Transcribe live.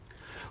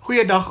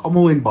Goeiedag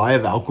almal en baie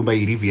welkom by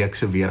hierdie week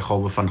se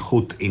weergawe van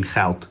God en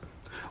Geld.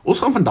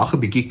 Ons gaan vandag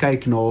 'n bietjie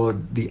kyk na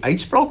die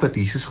uitspraak wat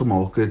Jesus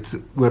gemaak het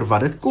oor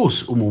wat dit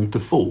kos om hom te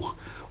volg,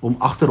 om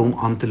agter hom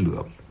aan te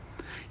loop.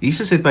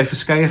 Jesus het by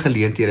verskeie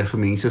geleenthede vir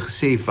mense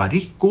gesê wat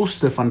die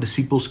koste van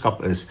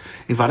disippelskap is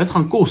en wat dit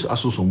gaan kos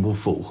as ons hom wil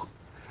volg.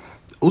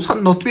 Ons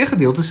gaan na 2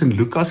 gedeeltes in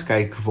Lukas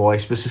kyk waar hy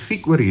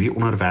spesifiek oor hierdie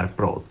onderwerp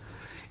praat.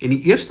 En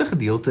die eerste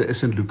gedeelte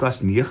is in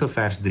Lukas 9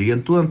 vers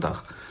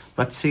 23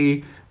 wat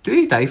sê: "Toe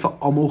het hy vir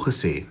almal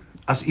gesê,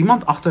 as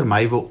iemand agter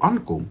my wil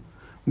aankom,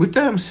 moet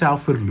hy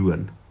homself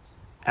verloon,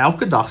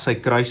 elke dag sy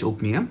kruis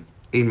opneem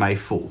en my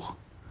volg.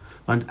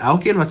 Want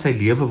elkeen wat sy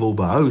lewe wil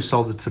behou,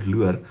 sal dit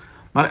verloor,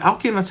 maar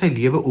elkeen wat sy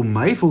lewe om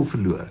my wil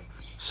verloor,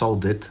 sal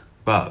dit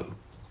behou."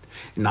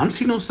 En dan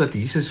sien ons dat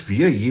Jesus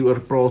weer hieroor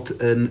praat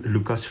in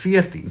Lukas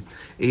 14.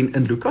 En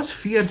in Lukas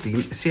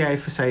 14 sê hy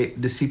vir sy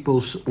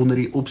disippels onder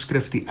die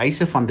opskrif die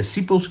eise van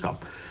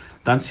disippelskap,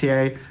 dan sê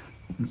hy,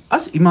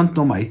 as iemand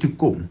na my toe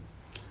kom,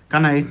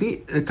 kan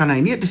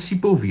hy nie 'n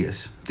disipel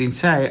wees,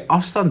 tensy hy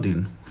afstand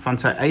doen van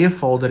sy eie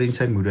vader en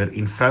sy moeder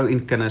en vrou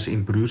en kinders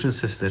en broers en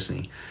susters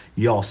nie,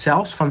 ja,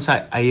 selfs van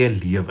sy eie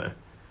lewe.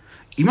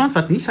 Iemand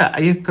wat nie sy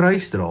eie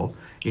kruis dra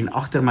en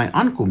agter my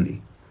aankom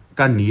nie,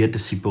 kan nie 'n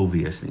disipel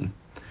wees nie.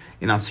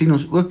 En dan sien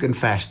ons ook in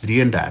vers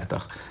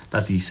 33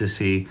 dat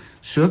Jesus sê,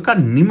 so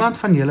kan niemand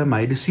van julle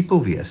my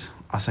disipel wees,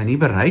 as hy nie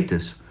bereid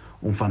is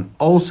om van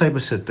al sy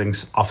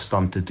besittings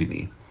afstand te doen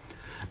nie.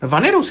 Nou,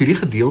 wanneer ons hierdie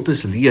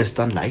gedeeltes lees,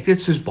 dan lyk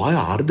dit soos baie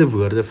harde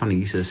woorde van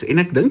Jesus, en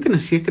ek dink in 'n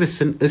sekere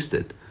sin is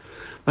dit.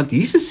 Want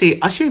Jesus sê,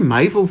 as jy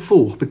my wil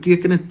volg,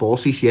 beteken dit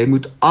basies, jy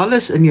moet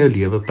alles in jou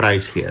lewe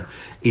prysgee,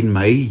 en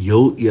my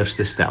heel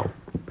eerste stel.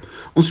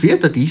 Ons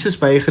weet dat Jesus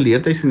by 'n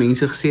geleentheid vir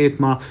mense gesê het,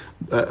 maar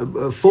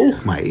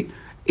volg my,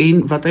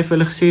 en wat hy vir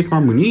hulle gesê het,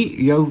 maar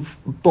moenie jou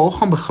pa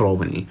gaan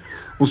begrawe nie.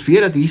 Ons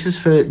weet dat Jesus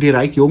vir die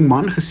ryk jong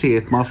man gesê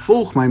het, maar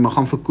volg my, maar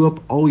gaan verkoop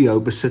al jou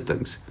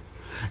besittings.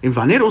 En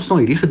wanneer ons na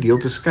hierdie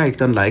gedeeltes kyk,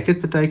 dan lyk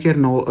dit baie keer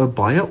na 'n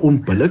baie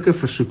onbillike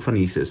versoek van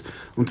Jesus,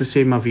 om te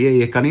sê, maar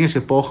jy kan nie as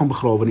jou pa gaan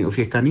begrawe nie, of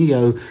jy kan nie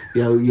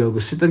jou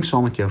besittings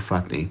saam met jou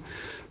vat nie.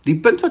 Die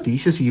punt wat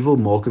Jesus hier wil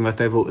maak en wat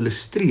hy wil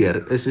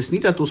illustreer, is nie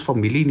dat ons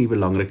familie nie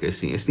belangrik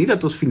is nie, is nie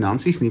dat ons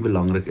finansies nie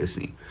belangrik is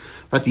nie.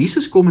 Wat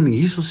Jesus kom en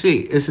hierso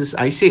sê, is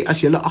hy sê,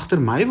 as julle agter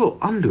my wil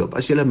aanloop,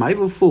 as julle my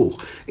wil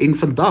volg, en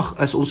vandag,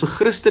 as ons 'n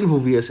Christen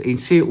wil wees, en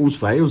sê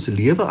ons wy ons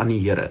lewe aan die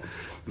Here,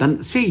 dan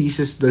sê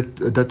Jesus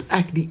dat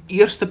ek die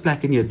eerste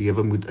plek in jou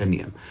lewe moet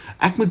inneem.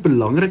 Ek moet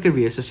belangriker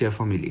wees as jou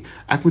familie,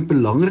 ek moet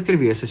belangriker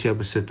wees as jou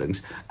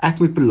besittings, ek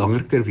moet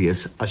belangriker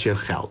wees as jou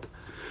geld.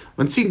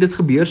 Want sien, dit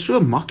gebeur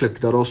so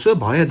maklik, dat daar so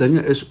baie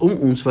dinge is om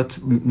ons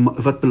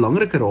wat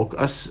belangriker raak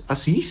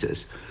as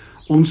Jesus.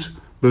 Ons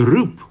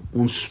beroep,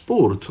 ons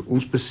sport,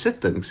 ons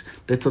besittings,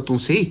 dit wat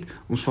ons het,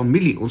 ons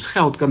familie, ons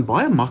geld, kan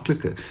baie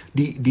makliker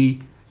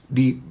die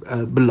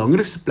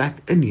belangrikste plek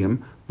inneem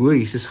bo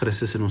Jesus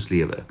Christus in ons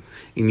lewe.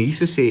 En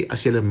Jesus sê,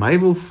 as jy my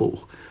wil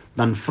volg,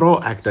 dan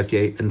vra ek dat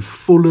jy in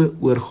volle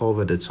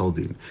oorgawe dit sal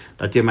doen.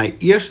 Dat jy my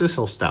eerste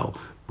sal stel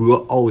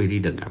bo al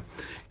hierdie dinge.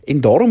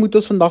 En daarom moet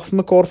ons vandag vir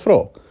mekaar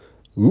vra,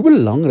 hoe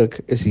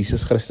belangrik is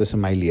Jesus Christus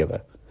in my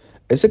lewe?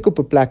 Is ek op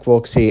 'n plek waar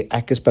ek sê,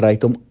 ek is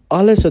bereid om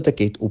alles wat ek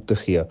het op te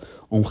gee,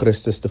 om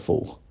Christus te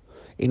volg?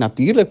 En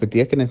natuurlik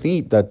beteken dit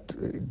nie dat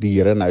die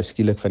Here nou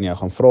skielik van jou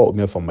gaan vra om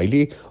jou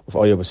familie of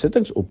al jou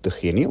besittings op te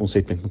gee nie. Ons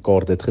het met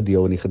mekaar dit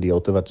gedeel in die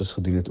gedeelte wat ons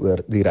gedoen het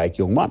oor die ryk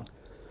jong man.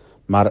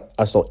 Maar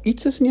as daar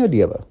iets is in jou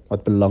lewe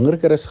wat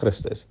belangriker is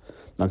Christus,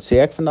 dan sê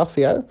ek vandag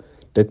vir jou,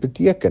 dit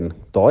beteken,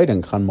 daai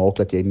ding gaan maak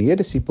dat jy nie 'n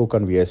disipel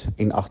kan wees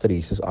en agter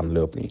Jesus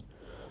aanloop nie.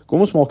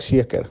 Kom ons maak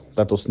seker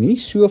dat ons nie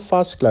so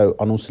vasklou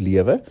aan ons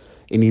lewe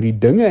en hierdie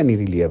dinge in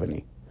hierdie lewe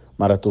nie,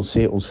 maar dat ons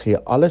sê ons gee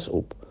alles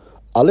op.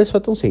 Alles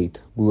wat ons het,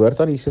 behoort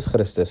aan Jesus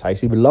Christus. Hy is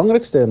die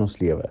belangrikste in ons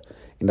lewe,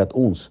 en dat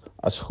ons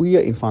as goeie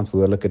en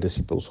verantwoordelike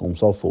disippels hom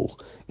sal volg,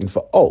 en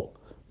veral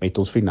met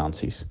ons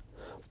finansies.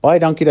 Baie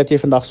dankie dat jy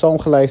vandag saam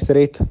geluister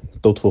het.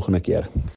 Tot volgende keer.